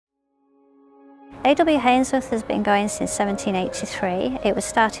AW Hainsworth has been going since 1783. It was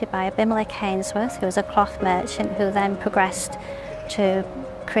started by Abimelech Hainsworth, who was a cloth merchant who then progressed to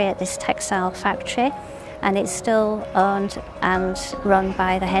create this textile factory, and it's still owned and run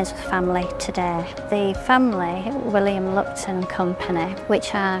by the Hainsworth family today. The family, William Lupton Company,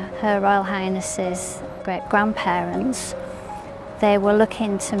 which are Her Royal Highness's great-grandparents, they were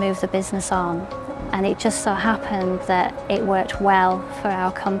looking to move the business on, and it just so happened that it worked well for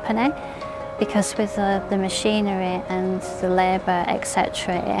our company, because with the machinery and the labour,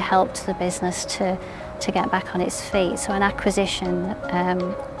 etc., it helped the business to get back on its feet. So an acquisition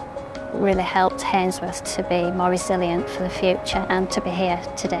really helped Hainsworth to be more resilient for the future and to be here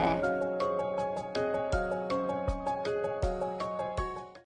today.